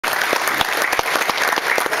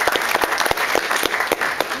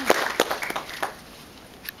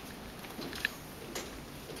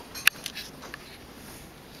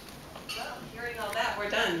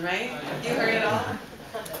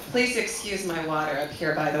excuse my water up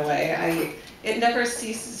here, by the way. It never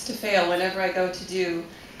ceases to fail. Whenever I go to do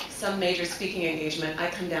some major speaking engagement, I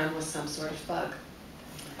come down with some sort of bug.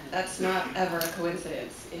 That's not ever a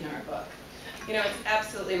coincidence in our book. You know, it's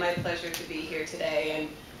absolutely my pleasure to be here today, and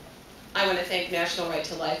I want to thank National Right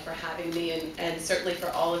to Life for having me, and certainly for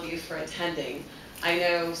all of you for attending. I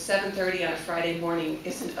know 7:30 on a Friday morning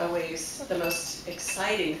isn't always the most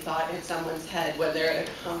exciting thought in someone's head when they're at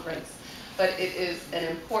a conference, but it is an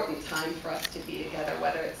important time for us to be together,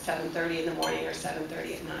 whether it's 7:30 in the morning or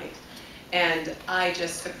 7:30 at night. And I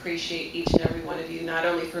just appreciate each and every one of you, not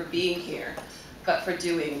only for being here, but for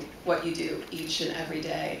doing what you do each and every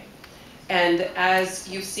day. And as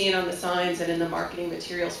you've seen on the signs and in the marketing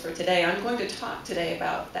materials for today, I'm going to talk today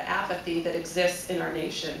about the apathy that exists in our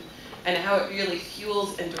nation and how it really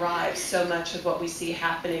fuels and drives so much of what we see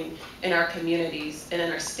happening in our communities and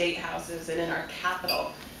in our state houses and in our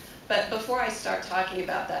capital. But before I start talking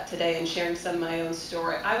about that today and sharing some of my own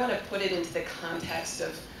story, I want to put it into the context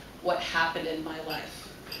of what happened in my life.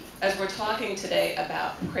 As we're talking today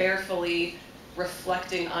about prayerfully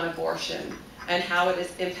reflecting on abortion and how it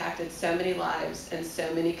has impacted so many lives and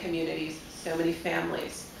so many communities, so many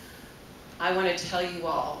families, I want to tell you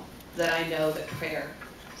all that I know that prayer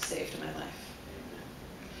saved my life.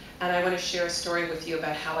 And I want to share a story with you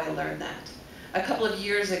about how I learned that. A couple of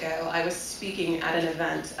years ago, I was speaking at an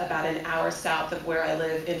event about an hour south of where I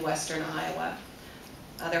live in western Iowa.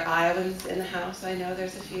 Other Iowans in the house? I know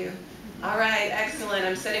there's a few. All right, excellent.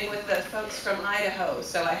 I'm sitting with the folks from Idaho,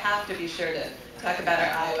 so I have to be sure to talk about our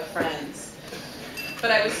Iowa friends.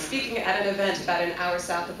 But I was speaking at an event about an hour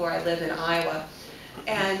south of where I live in Iowa,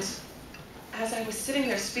 and as I was sitting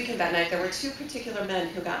there speaking that night, there were two particular men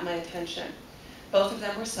who got my attention. Both of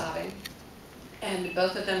them were sobbing, and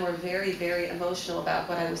both of them were very, very emotional about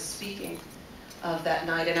what I was speaking of that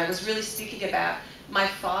night. And I was really speaking about my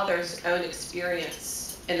father's own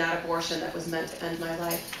experience in that abortion that was meant to end my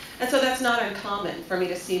life. And so that's not uncommon for me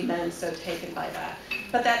to see men so taken by that.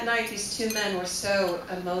 But that night, these two men were so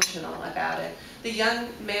emotional about it. The young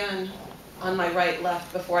man on my right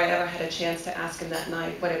left before I ever had a chance to ask him that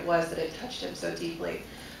night what it was that had touched him so deeply.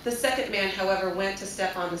 The second man, however, went to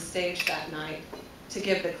step on the stage that night to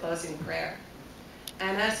give the closing prayer.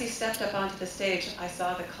 And as he stepped up onto the stage, I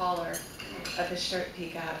saw the collar of his shirt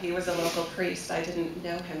peek out. He was a local priest. I didn't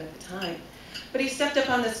know him at the time. But he stepped up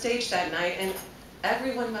on the stage that night, and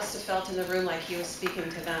everyone must have felt in the room like he was speaking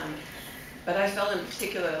to them. But I felt in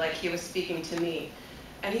particular like he was speaking to me.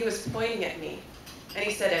 And he was pointing at me. And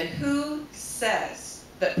he said, "And who says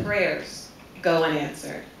that prayers go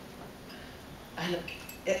unanswered?" And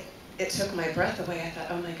it took my breath away. I thought,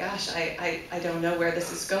 oh my gosh, I don't know where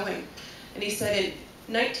this is going. And he said,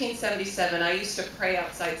 in 1977, I used to pray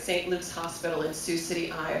outside St. Luke's Hospital in Sioux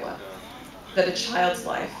City, Iowa, that a child's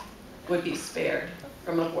life would be spared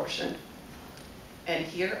from abortion. And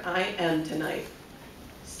here I am tonight,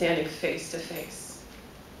 standing face to face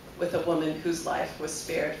with a woman whose life was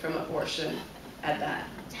spared from abortion at that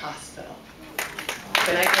hospital.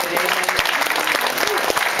 Can I get an amen?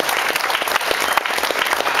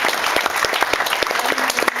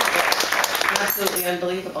 Absolutely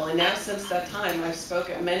unbelievable. And now since that time, I've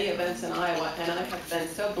spoken at many events in Iowa, and I have been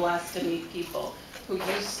so blessed to meet people who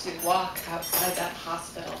used to walk outside that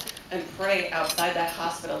hospital and pray outside that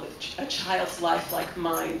hospital that a child's life like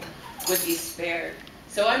mine would be spared.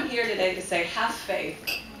 So I'm here today to say, have faith.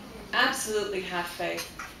 Absolutely have faith.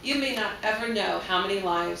 You may not ever know how many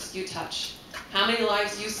lives you touch, how many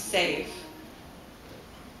lives you save,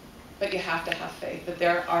 but you have to have faith that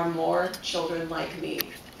there are more children like me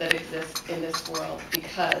that exist in this world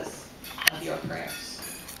because of your prayers.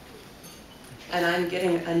 And I'm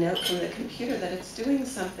getting a note from the computer that it's doing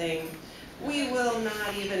something. We will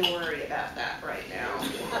not even worry about that right now.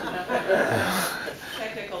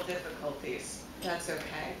 Technical difficulties. That's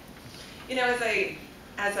okay. You know,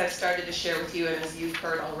 as I've started to share with you, and as you've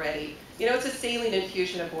heard already, you know, it's a saline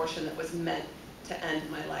infusion abortion that was meant to end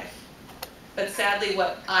my life. But sadly,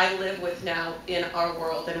 what I live with now in our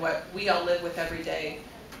world and what we all live with every day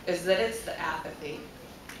is that it's the apathy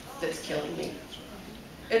that's killing me.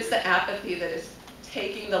 It's the apathy that is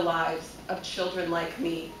taking the lives of children like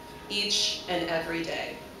me each and every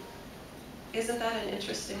day. Isn't that an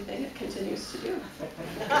interesting thing it continues to do?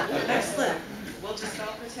 Excellent. We'll just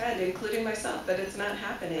all pretend, including myself, that it's not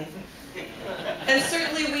happening. And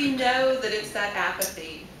certainly we know that it's that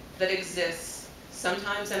apathy that exists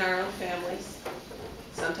sometimes in our own families,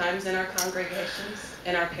 sometimes in our congregations,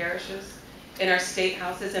 in our parishes, in our state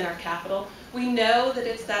houses, in our capital. We know that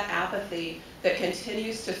it's that apathy that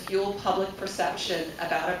continues to fuel public perception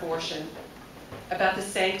about abortion, about the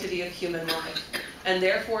sanctity of human life. and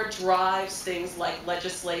therefore drives things like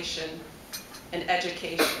legislation and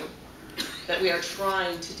education that we are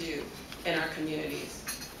trying to do in our communities.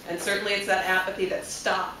 And certainly it's that apathy that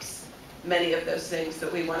stops many of those things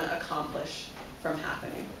that we want to accomplish from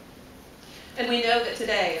happening. And we know that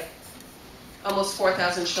today, almost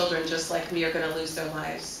 4,000 children just like me are going to lose their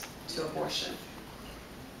lives to abortion.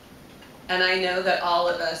 And I know that all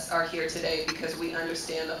of us are here today because we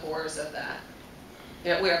understand the horrors of that.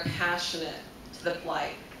 You know, we are passionate to the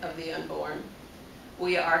plight of the unborn.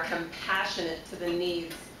 We are compassionate to the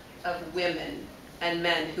needs of women and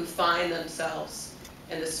men who find themselves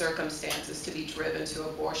in the circumstances to be driven to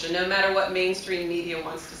abortion, no matter what mainstream media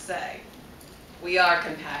wants to say. We are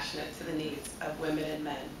compassionate to the needs of women and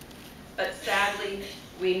men. But sadly,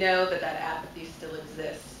 we know that that apathy still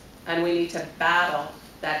exists, and we need to battle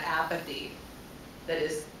that apathy that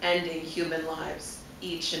is ending human lives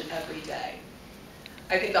each and every day.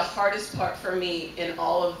 I think the hardest part for me in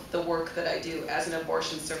all of the work that I do as an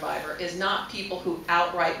abortion survivor is not people who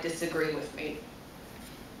outright disagree with me.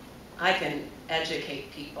 I can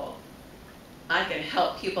educate people. I can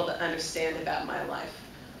help people to understand about my life.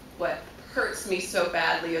 What hurts me so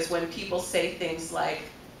badly is when people say things like,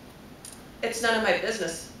 it's none of my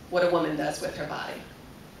business what a woman does with her body.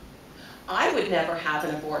 I would never have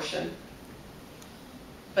an abortion,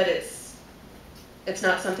 but it's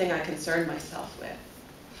not something I concern myself with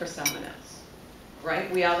for someone else, right?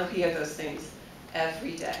 We all hear those things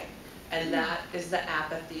every day. And that is the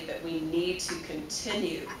apathy that we need to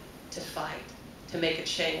continue to fight, to make a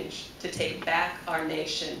change, to take back our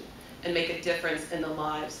nation and make a difference in the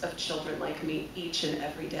lives of children like me each and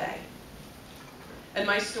every day. And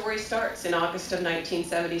my story starts in August of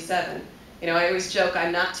 1977. You know, I always joke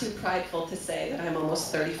I'm not too prideful to say that I'm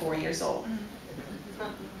almost 34 years old.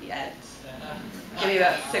 Yet. Give me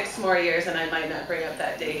about 6 more years and I might not bring up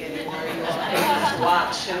that date anymore. You all can just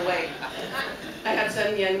watch and wait. I had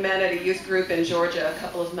some young men at a youth group in Georgia a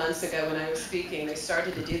couple of months ago when I was speaking. They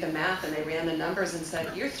started to do the math and they ran the numbers and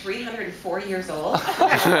said, you're 304 years old?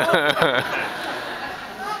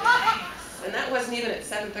 And that wasn't even at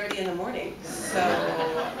 7:30 in the morning. So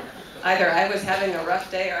either I was having a rough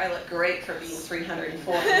day or I looked great for being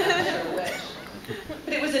 304. I'm not sure which.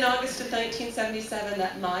 But it was in August of 1977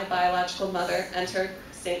 that my biological mother entered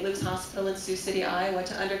St. Luke's Hospital in Sioux City, Iowa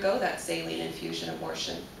to undergo that saline infusion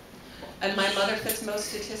abortion. And my mother fits most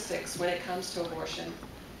statistics when it comes to abortion.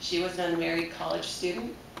 She was an unmarried college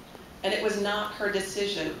student, and it was not her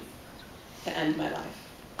decision to end my life.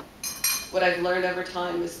 What I've learned over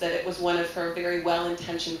time is that it was one of her very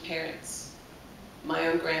well-intentioned parents, my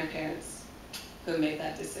own grandparents, who made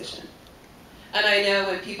that decision. And I know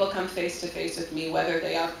when people come face to face with me, whether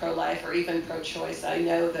they are pro-life or even pro-choice, I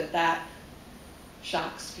know that that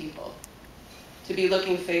shocks people. To be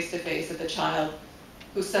looking face to face with a child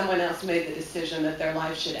who someone else made the decision that their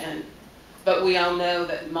life should end. But we all know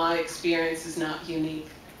that my experience is not unique.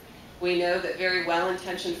 We know that very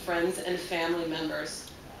well-intentioned friends and family members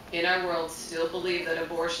in our world still believe that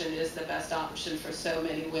abortion is the best option for so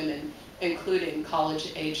many women, including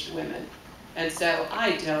college-aged women. And so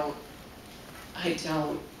I don't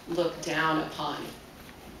look down upon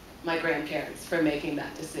my grandparents for making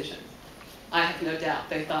that decision. I have no doubt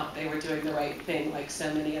they thought they were doing the right thing like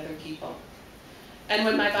so many other people. And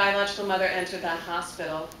when my biological mother entered that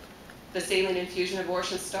hospital, the saline infusion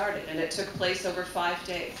abortion started, and it took place over 5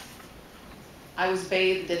 days. I was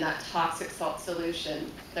bathed in that toxic salt solution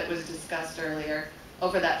that was discussed earlier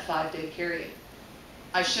over that 5-day period.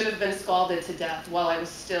 I should have been scalded to death while I was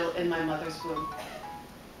still in my mother's womb.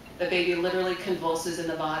 The baby literally convulses in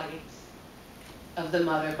the body of the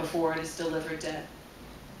mother before it is delivered dead.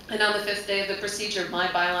 And on the 5th day of the procedure, my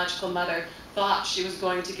biological mother thought she was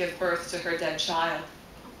going to give birth to her dead child.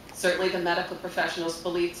 Certainly the medical professionals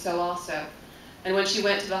believed so also. And when she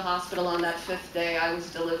went to the hospital on that 5th day, I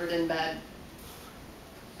was delivered in bed.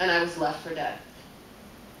 And I was left for dead.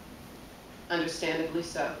 Understandably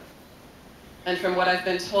so. And from what I've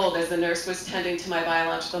been told, as the nurse was tending to my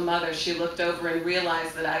biological mother, she looked over and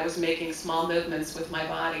realized that I was making small movements with my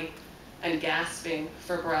body and gasping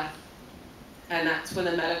for breath. And that's when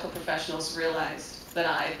the medical professionals realized that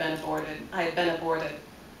I had been aborted. I had been aborted,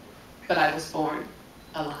 but I was born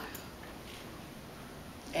alive.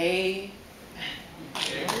 Amen.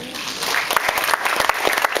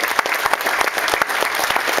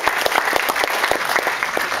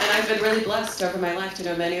 And I've been really blessed over my life to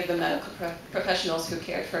know many of the medical professionals who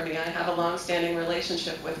cared for me. I have a long-standing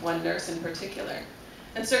relationship with one nurse in particular.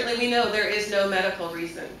 And certainly we know there is no medical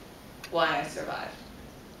reason why I survived.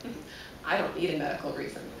 I don't need a medical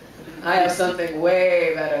reason. I have something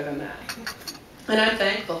way better than that. And I'm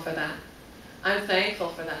thankful for that. I'm thankful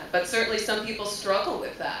for that. But certainly some people struggle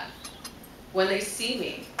with that. When they see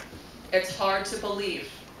me, it's hard to believe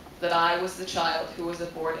that I was the child who was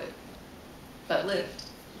aborted, but lived.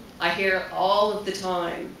 I hear all of the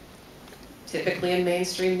time, typically in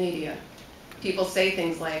mainstream media, people say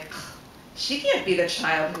things like, she can't be the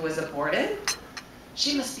child who was aborted.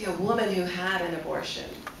 She must be a woman who had an abortion.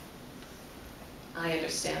 I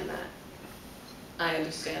understand that. I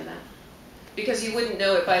understand that. Because you wouldn't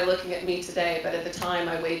know it by looking at me today, but at the time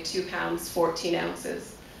I weighed 2 pounds, 14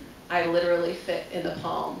 ounces. I literally fit in the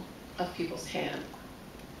palm of people's hand.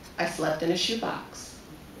 I slept in a shoebox.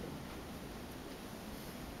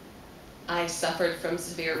 I suffered from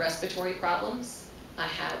severe respiratory problems. I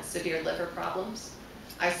had severe liver problems.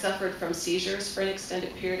 I suffered from seizures for an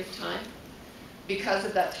extended period of time. Because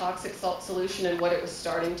of that toxic salt solution and what it was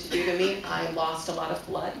starting to do to me, I lost a lot of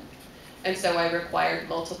blood. And so I required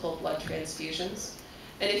multiple blood transfusions.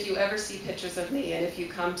 And if you ever see pictures of me, and if you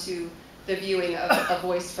come to the viewing of A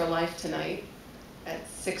Voice for Life tonight at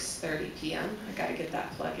 6:30 p.m., I gotta get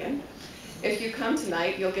that plug in. If you come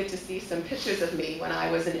tonight, you'll get to see some pictures of me when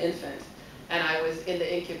I was an infant and I was in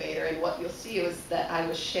the incubator, and what you'll see is that I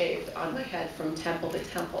was shaved on my head from temple to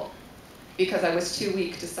temple because I was too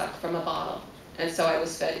weak to suck from a bottle. And so I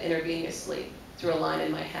was fed intravenously through a line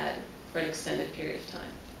in my head for an extended period of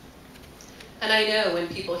time. And I know when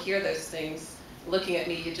people hear those things, looking at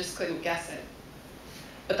me, you just couldn't guess it.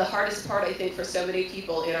 But the hardest part, I think, for so many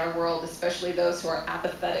people in our world, especially those who are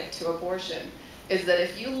apathetic to abortion, is that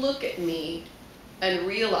if you look at me and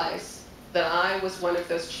realize that I was one of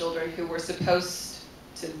those children who were supposed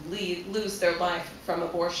to lose their life from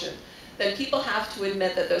abortion, then people have to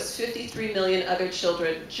admit that those 53 million other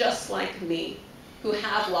children, just like me, who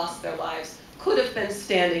have lost their lives, could have been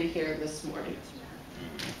standing here this morning.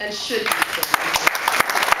 And should be standing here.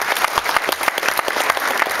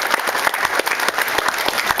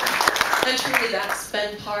 And truly, that's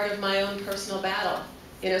been part of my own personal battle.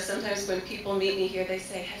 You know, sometimes when people meet me here, they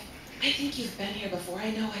say, hey, I think you've been here before.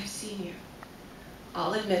 I know I've seen you.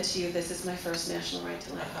 I'll admit to you, this is my first National Right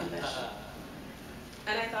to Life convention.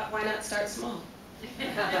 And I thought, why not start small?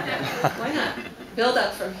 Why not? Build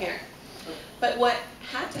up from here. But what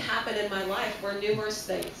had to happen in my life were numerous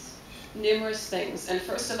things. Numerous things. And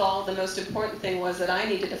first of all, the most important thing was that I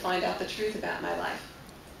needed to find out the truth about my life.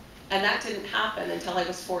 And that didn't happen until I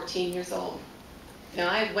was 14 years old. Now,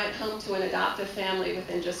 I went home to an adoptive family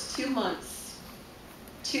within just 2 months.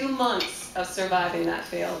 2 months of surviving that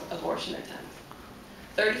failed abortion attempt.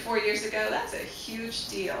 34 years ago, that's a huge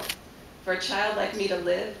deal for a child like me to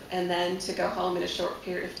live and then to go home in a short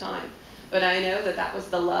period of time. But I know that that was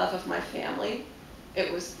the love of my family.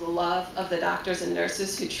 It was the love of the doctors and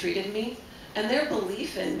nurses who treated me, and their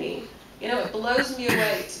belief in me. You know, it blows me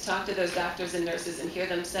away to talk to those doctors and nurses and hear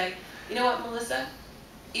them say, you know what, Melissa?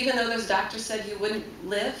 Even though those doctors said you wouldn't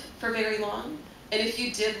live for very long, and if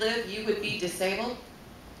you did live, you would be disabled,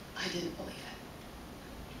 I didn't believe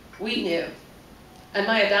it. We knew. And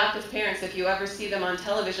my adoptive parents, if you ever see them on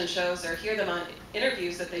television shows or hear them on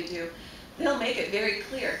interviews that they do, they'll make it very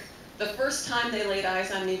clear. The first time they laid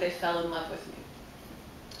eyes on me, they fell in love with me.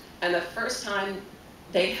 And the first time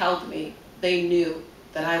they held me, they knew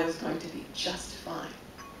that I was going to be just fine.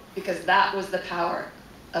 Because that was the power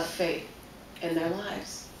of faith in their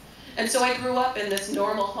lives. And so I grew up in this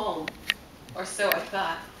normal home, or so I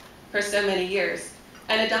thought, for so many years.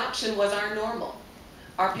 And adoption was our normal.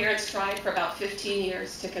 Our parents tried for about 15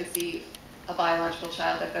 years to conceive a biological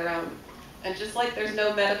child of their own. And just like there's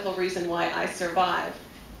no medical reason why I survived,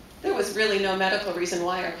 there was really no medical reason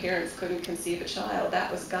why our parents couldn't conceive a child.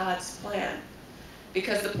 That was God's plan.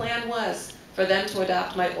 Because the plan was for them to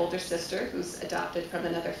adopt my older sister, who's adopted from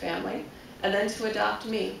another family, and then to adopt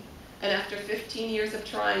me. And after 15 years of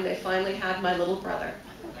trying, they finally had my little brother.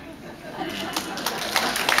 And just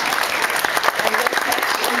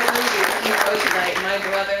catch in the movie when you go tonight, my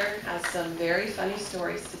brother has some very funny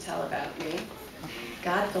stories to tell about me.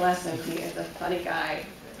 God bless him, he is a funny guy.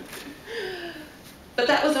 But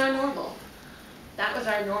that was our normal. That was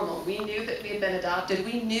our normal. We knew that we had been adopted.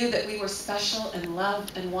 We knew that we were special and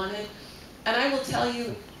loved and wanted. And I will tell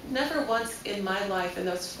you, never once in my life in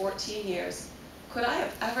those 14 years could I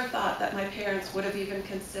have ever thought that my parents would have even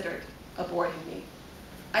considered aborting me.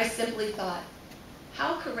 I simply thought,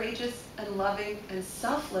 how courageous and loving and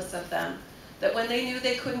selfless of them that when they knew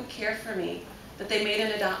they couldn't care for me, that they made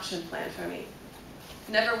an adoption plan for me.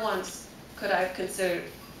 Never once could I have considered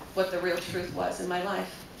what the real truth was in my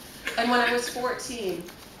life. And when I was 14,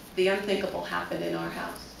 the unthinkable happened in our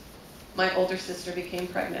house. My older sister became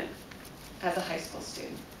pregnant as a high school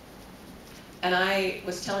student. And I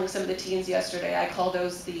was telling some of the teens yesterday, I call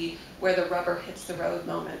those where the rubber hits the road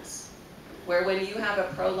moments. Where when you have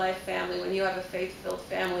a pro-life family, when you have a faith-filled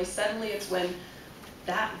family, suddenly it's when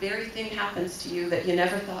that very thing happens to you that you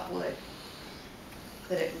never thought would.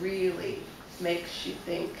 That it really makes you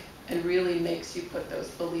think and really makes you put those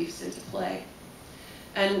beliefs into play.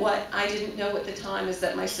 And what I didn't know at the time is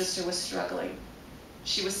that my sister was struggling.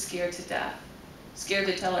 She was scared to death, scared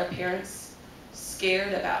to tell her parents,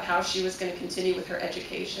 scared about how she was going to continue with her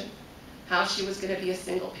education, how she was going to be a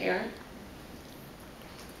single parent.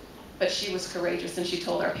 But she was courageous, and she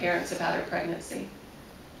told our parents about her pregnancy.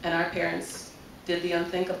 And our parents did the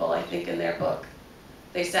unthinkable, I think, in their book.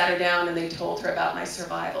 They sat her down and they told her about my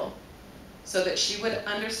survival so that she would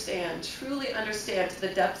understand, truly understand to the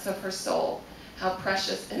depths of her soul how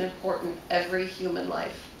precious and important every human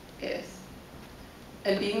life is.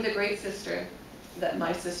 And being the great sister that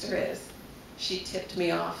my sister is, she tipped me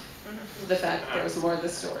off to the fact that there was more to the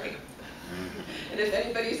story. And if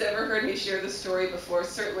anybody's ever heard me share the story before,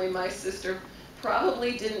 certainly my sister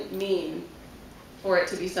probably didn't mean for it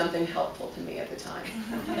to be something helpful to me at the time.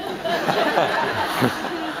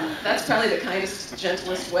 That's probably the kindest,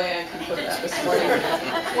 gentlest way I can put that this morning.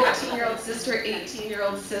 14-year-old sister,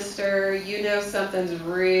 18-year-old sister, you know something's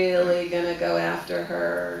really gonna go after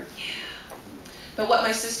her. Yeah. But what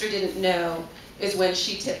my sister didn't know is when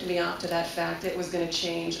she tipped me off to that fact, it was gonna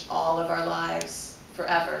change all of our lives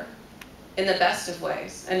forever, in the best of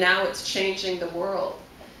ways. And now it's changing the world.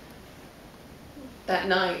 That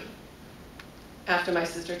night, after my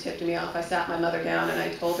sister tipped me off, I sat my mother down and I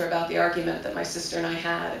told her about the argument that my sister and I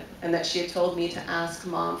had, and that she had told me to ask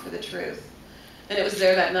Mom for the truth. And it was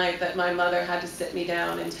there that night that my mother had to sit me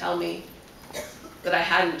down and tell me that I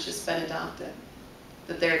hadn't just been adopted,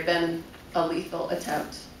 that there had been a lethal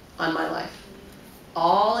attempt on my life,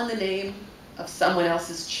 all in the name of someone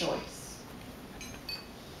else's choice.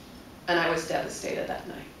 And I was devastated that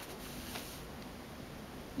night.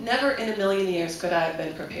 Never in a million years could I have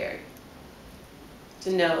been prepared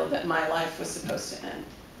to know that my life was supposed to end.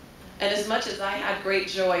 And as much as I had great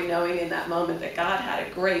joy knowing in that moment that God had a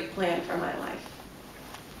great plan for my life,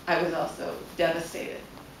 I was also devastated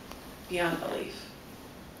beyond belief.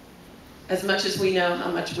 As much as we know how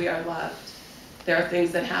much we are loved, there are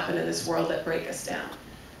things that happen in this world that break us down.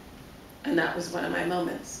 And that was one of my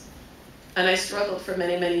moments. And I struggled for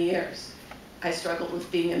many, many years. I struggled with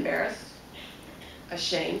being embarrassed,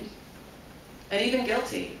 ashamed, and even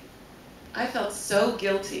guilty. I felt so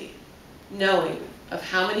guilty knowing of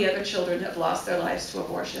how many other children have lost their lives to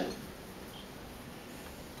abortion.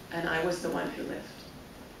 And I was the one who lived.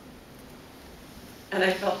 And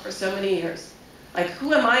I felt for so many years, like,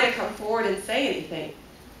 who am I to come forward and say anything?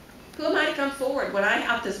 Who am I to come forward when I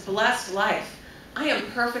have this blessed life? I am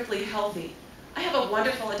perfectly healthy. I have a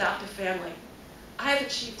wonderful adoptive family. I have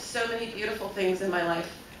achieved so many beautiful things in my life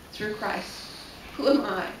through Christ. Who am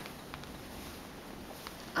I?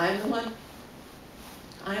 I am the one.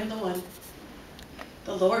 I am the one.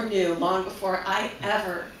 The Lord knew long before I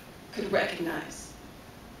ever could recognize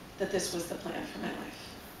that this was the plan for my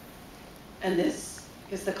life. And this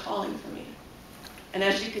is the calling for me. And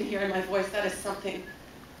as you can hear in my voice, that is something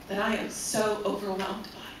that I am so overwhelmed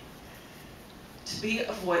by. To be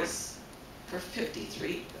a voice for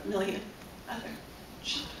 53 million other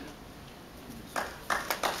children.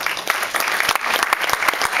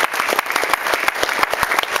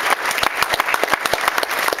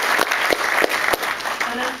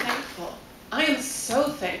 And I'm thankful. I am so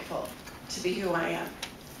thankful to be who I am.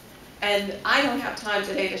 And I don't have time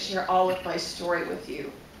today to share all of my story with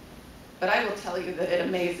you, but I will tell you that it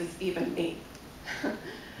amazes even me.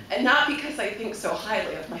 And not because I think so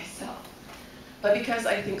highly of myself, but because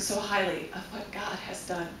I think so highly of what God has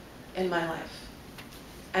done in my life.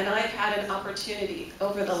 And I've had an opportunity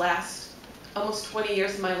over the last almost 20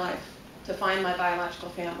 years of my life to find my biological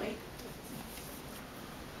family.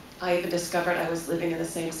 I even discovered I was living in the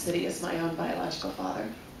same city as my own biological father.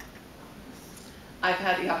 I've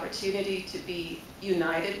had the opportunity to be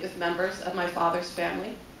united with members of my father's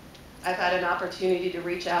family. I've had an opportunity to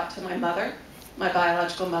reach out to my mother, my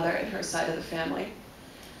biological mother, and her side of the family.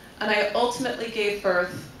 And I ultimately gave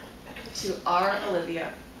birth to our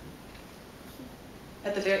Olivia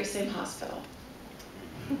at the very same hospital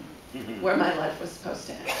where my life was supposed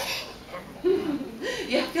to end.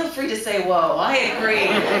 Yeah, feel free to say, whoa, I agree.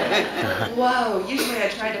 Whoa, usually I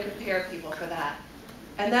try to prepare people for that.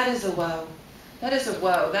 And that is a whoa. That is a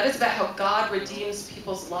whoa. That is about how God redeems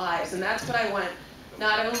people's lives. And that's what I want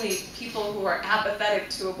not only people who are apathetic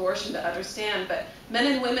to abortion to understand, but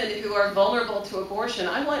men and women who are vulnerable to abortion.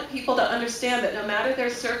 I want people to understand that no matter their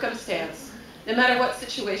circumstance, no matter what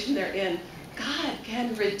situation they're in, God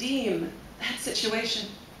can redeem that situation.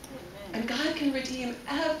 And God can redeem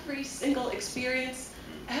every single experience,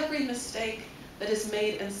 every mistake that is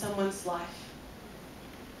made in someone's life.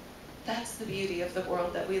 That's the beauty of the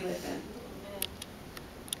world that we live in.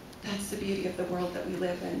 That's the beauty of the world that we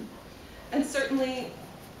live in. And certainly,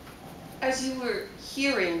 as you were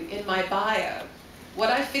hearing in my bio, what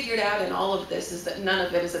I figured out in all of this is that none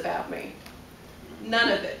of it is about me. None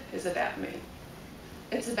of it is about me.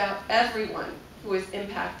 It's about everyone who is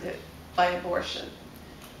impacted by abortion,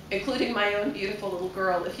 including my own beautiful little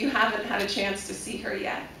girl. If you haven't had a chance to see her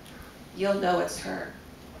yet, you'll know it's her,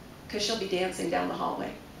 because she'll be dancing down the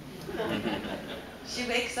hallway. She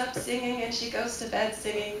wakes up singing and she goes to bed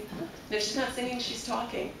singing. And if she's not singing, she's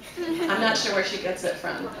talking. I'm not sure where she gets it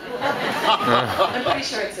from. I'm pretty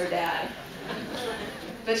sure it's her dad.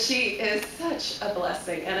 But she is such a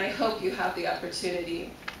blessing, and I hope you have the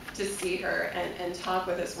opportunity to see her and talk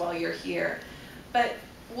with us while you're here. But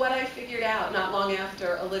what I figured out not long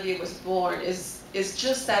after Olivia was born is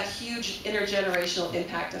just that huge intergenerational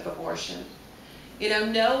impact of abortion. You know,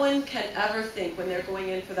 no one can ever think when they're going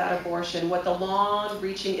in for that abortion what the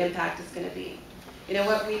long-reaching impact is going to be. You know,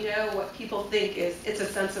 what we know, what people think is it's a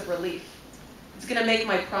sense of relief. It's going to make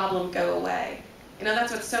my problem go away. You know,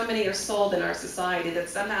 that's what so many are sold in our society, that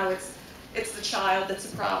somehow it's the child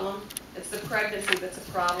that's a problem, it's the pregnancy that's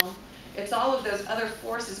a problem, it's all of those other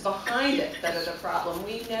forces behind it that are the problem.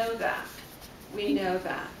 We know that. We know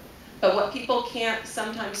that. But what people can't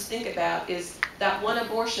sometimes think about is that one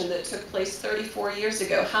abortion that took place 34 years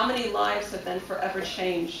ago. How many lives have been forever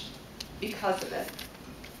changed because of it?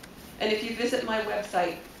 And if you visit my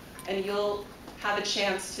website, and you'll have a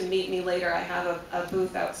chance to meet me later, I have a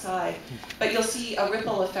booth outside, but you'll see a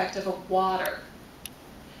ripple effect of water.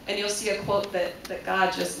 And you'll see a quote that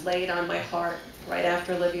God just laid on my heart right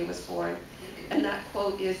after Olivia was born. And that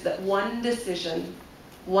quote is that one decision,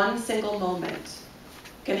 one single moment,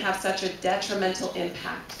 can have such a detrimental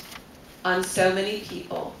impact on so many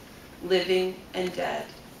people, living and dead,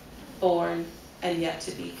 born and yet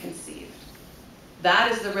to be conceived.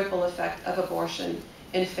 That is the ripple effect of abortion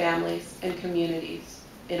in families and communities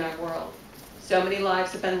in our world. So many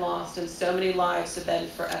lives have been lost, and so many lives have been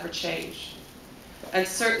forever changed. And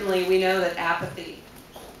certainly we know that apathy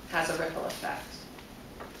has a ripple effect.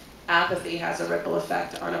 Apathy has a ripple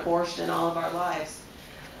effect on abortion in all of our lives.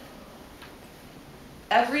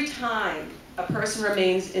 Every time a person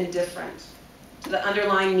remains indifferent to the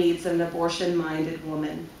underlying needs of an abortion-minded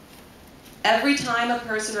woman, every time a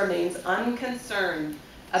person remains unconcerned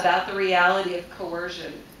about the reality of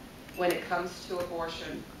coercion when it comes to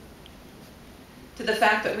abortion, to the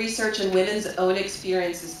fact that research and women's own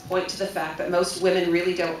experiences point to the fact that most women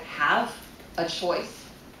really don't have a choice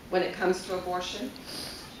when it comes to abortion,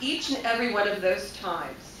 each and every one of those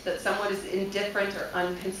times that someone is indifferent or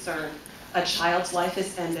unconcerned, a child's life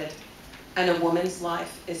is ended and a woman's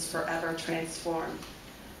life is forever transformed.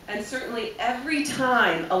 And certainly every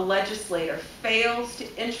time a legislator fails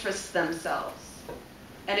to interest themselves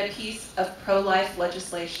in a piece of pro-life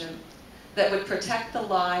legislation that would protect the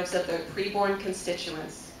lives of their preborn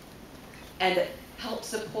constituents and help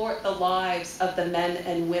support the lives of the men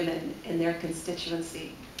and women in their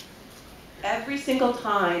constituency, every single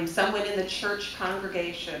time someone in the church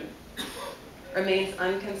congregation remains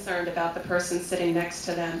unconcerned about the person sitting next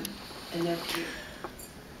to them in their pew,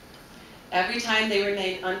 every time they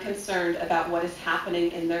remain unconcerned about what is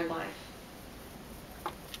happening in their life,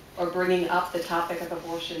 or bringing up the topic of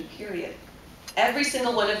abortion, period, every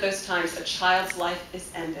single one of those times a child's life is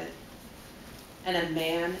ended, and a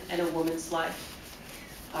man and a woman's life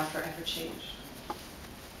are forever changed.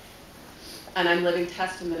 And I'm living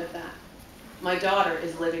testament of that. My daughter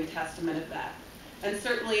is living testament of that. And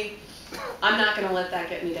certainly, I'm not going to let that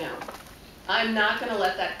get me down. I'm not going to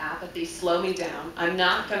let that apathy slow me down. I'm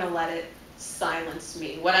not going to let it silence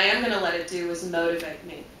me. What I am going to let it do is motivate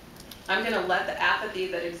me. I'm going to let the apathy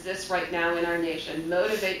that exists right now in our nation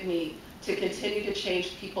motivate me to continue to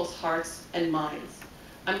change people's hearts and minds.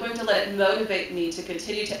 I'm going to let it motivate me to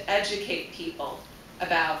continue to educate people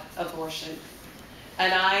about abortion.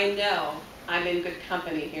 And I know I'm in good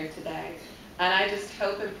company here today. And I just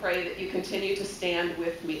hope and pray that you continue to stand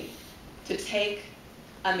with me to take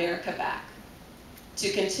America back,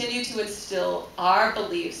 to continue to instill our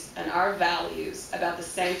beliefs and our values about the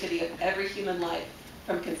sanctity of every human life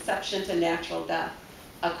from conception to natural death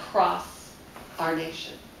across our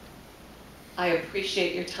nation. I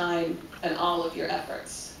appreciate your time and all of your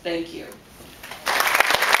efforts. Thank you.